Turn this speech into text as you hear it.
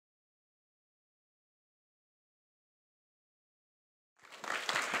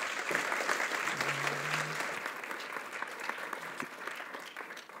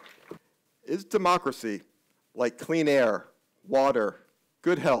Is democracy, like clean air, water,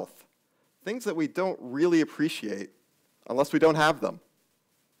 good health, things that we don't really appreciate unless we don't have them?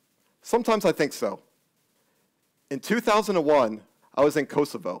 Sometimes I think so. In 2001, I was in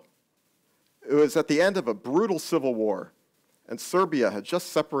Kosovo. It was at the end of a brutal civil war, and Serbia had just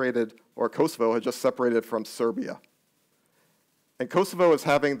separated, or Kosovo had just separated from Serbia. And Kosovo was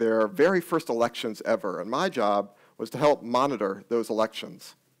having their very first elections ever, and my job was to help monitor those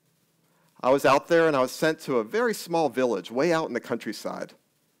elections. I was out there, and I was sent to a very small village way out in the countryside.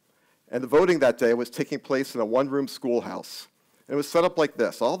 And the voting that day was taking place in a one-room schoolhouse. And it was set up like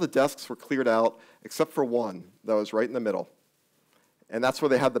this. All the desks were cleared out except for one that was right in the middle. And that's where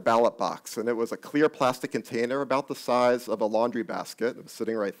they had the ballot box. And it was a clear plastic container about the size of a laundry basket. It was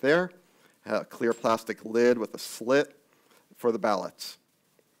sitting right there. It had a clear plastic lid with a slit for the ballots.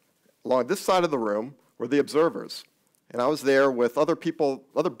 Along this side of the room were the observers. And I was there with other people,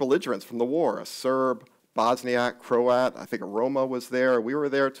 other belligerents from the war, a Serb, Bosniak, Croat, I think a Roma was there. We were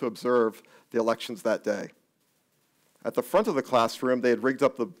there to observe the elections that day. At the front of the classroom, they had rigged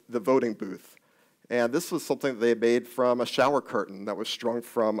up the voting booth. And this was something that they had made from a shower curtain that was strung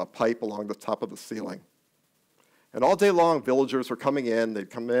from a pipe along the top of the ceiling. And all day long, villagers were coming in. They'd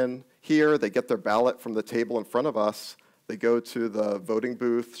come in here. They'd get their ballot from the table in front of us. They go to the voting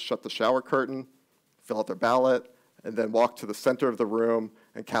booth, shut the shower curtain, fill out their ballot, and then walk to the center of the room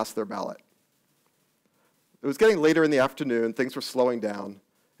and cast their ballot. It was getting later in the afternoon. Things were slowing down.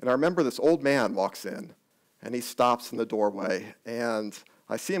 And I remember this old man walks in, and he stops in the doorway. And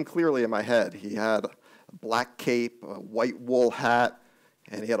I see him clearly in my head. He had a black cape, a white wool hat,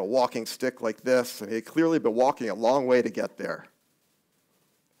 and he had a walking stick like this. And he had clearly been walking a long way to get there.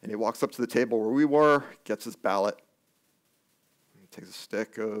 And he walks up to the table where we were, gets his ballot. Takes a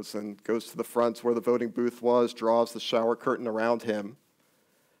stick, goes to the front where the voting booth was, draws the shower curtain around him.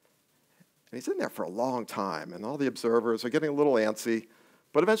 And he's in there for a long time, and all the observers are getting a little antsy,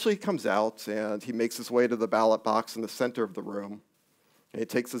 but eventually he comes out, and he makes his way to the ballot box in the center of the room. And he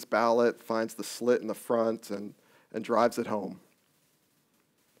takes his ballot, finds the slit in the front, and drives it home.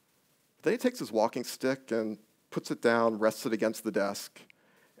 Then he takes his walking stick and puts it down, rests it against the desk,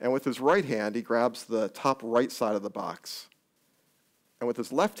 and with his right hand, he grabs the top right side of the box. And with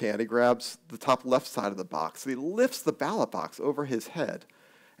his left hand, he grabs the top left side of the box. And he lifts the ballot box over his head.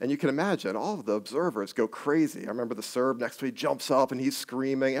 And you can imagine all of the observers go crazy. I remember the Serb next to me jumps up, and he's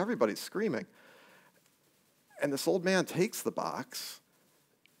screaming. Everybody's screaming. And this old man takes the box,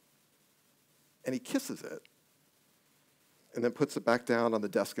 and he kisses it, and then puts it back down on the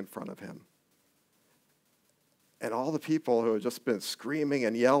desk in front of him. And all the people who had just been screaming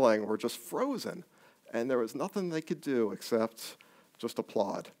and yelling were just frozen. And there was nothing they could do except just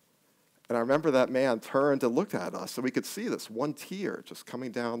applaud. And I remember that man turned and looked at us, and we could see this one tear just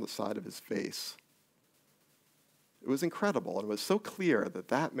coming down the side of his face. It was incredible, and it was so clear that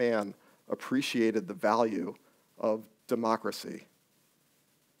that man appreciated the value of democracy.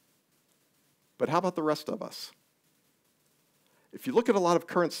 But how about the rest of us? If you look at a lot of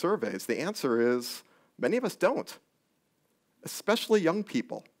current surveys, the answer is many of us don't, especially young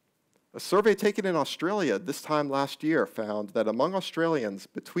people. A survey taken in Australia this time last year found that among Australians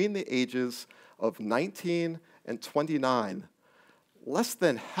between the ages of 19 and 29, less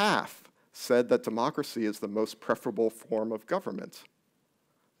than half said that democracy is the most preferable form of government.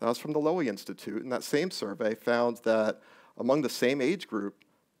 That was from the Lowy Institute, and that same survey found that among the same age group,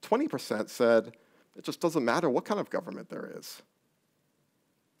 20% said it just doesn't matter what kind of government there is.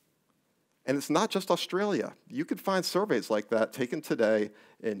 And it's not just Australia. You could find surveys like that taken today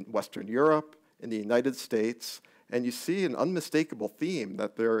in Western Europe, in the United States, and you see an unmistakable theme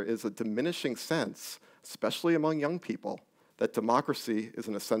that there is a diminishing sense, especially among young people, that democracy is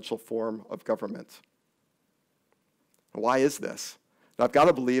an essential form of government. And why is this? Now, I've got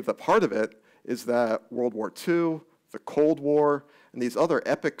to believe that part of it is that World War II, the Cold War, and these other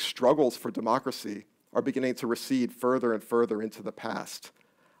epic struggles for democracy are beginning to recede further and further into the past.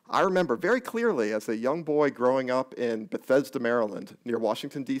 I remember very clearly as a young boy growing up in Bethesda, Maryland, near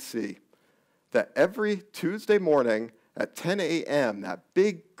Washington, D.C., that every Tuesday morning at 10 a.m., that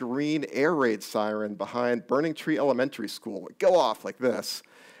big green air raid siren behind Burning Tree Elementary School would go off like this.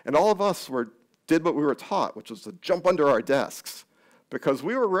 And all of us did what we were taught, which was to jump under our desks, because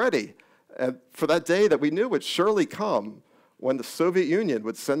we were ready for that day that we knew would surely come when the Soviet Union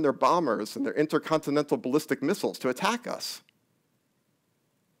would send their bombers and their intercontinental ballistic missiles to attack us.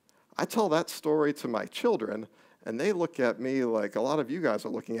 I tell that story to my children, and they look at me like a lot of you guys are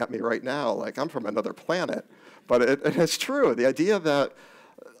looking at me right now, like I'm from another planet. But it's true. The idea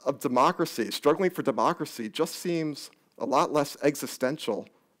of democracy, struggling for democracy, just seems a lot less existential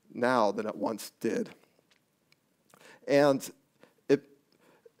now than it once did. And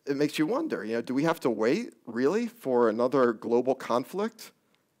it makes you wonder, do we have to wait, really, for another global conflict?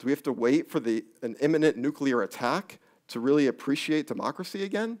 Do we have to wait for an imminent nuclear attack to really appreciate democracy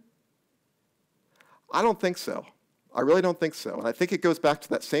again? I don't think so. I really don't think so. And I think it goes back to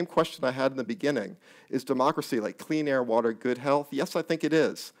that same question I had in the beginning. Is democracy like clean air, water, good health? Yes, I think it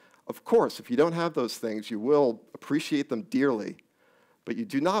is. Of course, if you don't have those things, you will appreciate them dearly. But you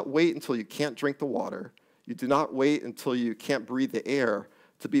do not wait until you can't drink the water. You do not wait until you can't breathe the air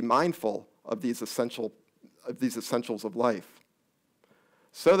to be mindful of these essentials of life.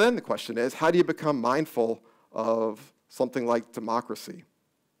 So then the question is, how do you become mindful of something like democracy?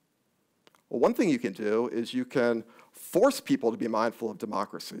 Well, one thing you can do is you can force people to be mindful of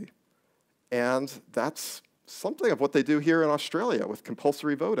democracy. And that's something of what they do here in Australia with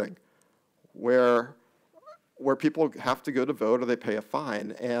compulsory voting, where people have to go to vote or they pay a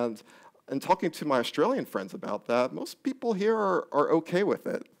fine. And talking to my Australian friends about that, most people here are okay with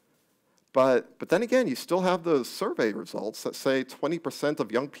it. But then again, you still have those survey results that say 20%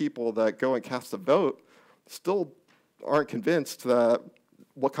 of young people that go and cast a vote still aren't convinced that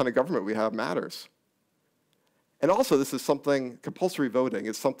what kind of government we have matters. And also, this is something, compulsory voting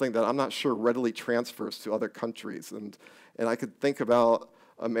is something that I'm not sure readily transfers to other countries. And I could think about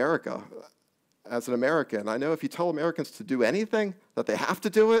America. As an American, I know if you tell Americans to do anything, that they have to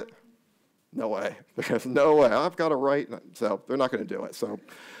do it, no way. There's no way. I've got a right, so they're not going to do it. So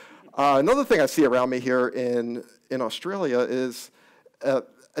another thing I see around me here in Australia is a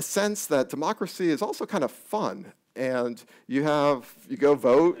sense that democracy is also kind of fun. And you go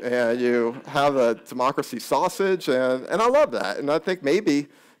vote, and you have a democracy sausage, and I love that. And I think maybe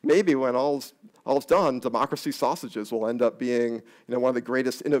when all's done, democracy sausages will end up being one of the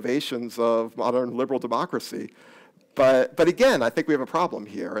greatest innovations of modern liberal democracy. But again, I think we have a problem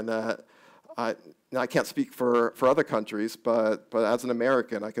here, in that I can't speak for other countries, but as an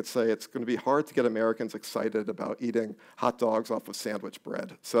American, I could say it's going to be hard to get Americans excited about eating hot dogs off of sandwich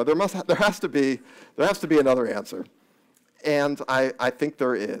bread. So there has to be another answer, and I think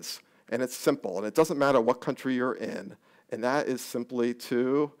there is, and it's simple, and it doesn't matter what country you're in, and that is simply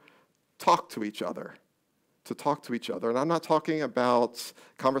to talk to each other, And I'm not talking about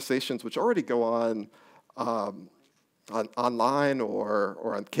conversations which already go on online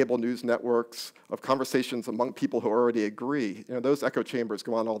or on cable news networks, of conversations among people who already agree. Those echo chambers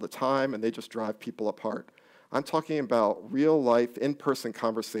go on all the time, and they just drive people apart. I'm talking about real-life, in-person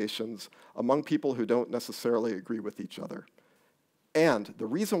conversations among people who don't necessarily agree with each other. And the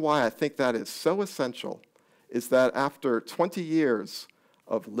reason why I think that is so essential is that after 20 years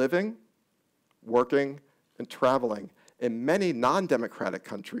of living, working, and traveling in many non-democratic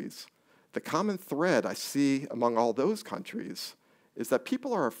countries, the common thread I see among all those countries is that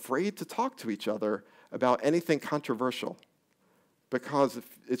people are afraid to talk to each other about anything controversial because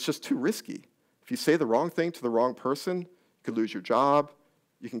it's just too risky. If you say the wrong thing to the wrong person, you could lose your job,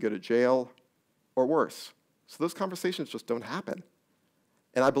 you can go to jail, or worse. So those conversations just don't happen.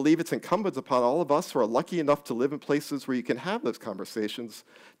 And I believe it's incumbent upon all of us who are lucky enough to live in places where you can have those conversations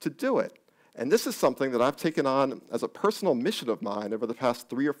to do it. And this is something that I've taken on as a personal mission of mine over the past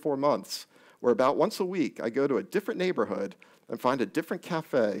 3 or 4 months, where about once a week I go to a different neighborhood and find a different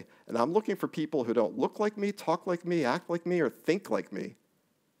cafe, and I'm looking for people who don't look like me, talk like me, act like me, or think like me.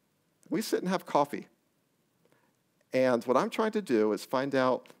 We sit and have coffee. And what I'm trying to do is find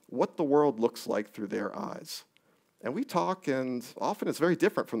out what the world looks like through their eyes. And we talk, and often it's very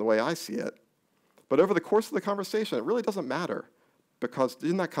different from the way I see it. But over the course of the conversation, it really doesn't matter, because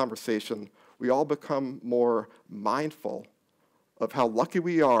in that conversation, we all become more mindful of how lucky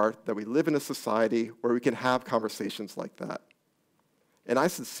we are that we live in a society where we can have conversations like that. And I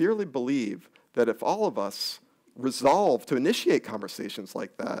sincerely believe that if all of us resolve to initiate conversations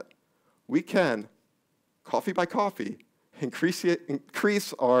like that, we can, coffee by coffee,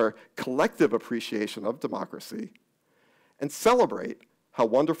 increase our collective appreciation of democracy and celebrate how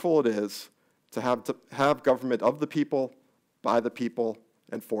wonderful it is to have government of the people, by the people,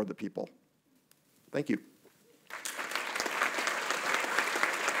 and for the people. Thank you.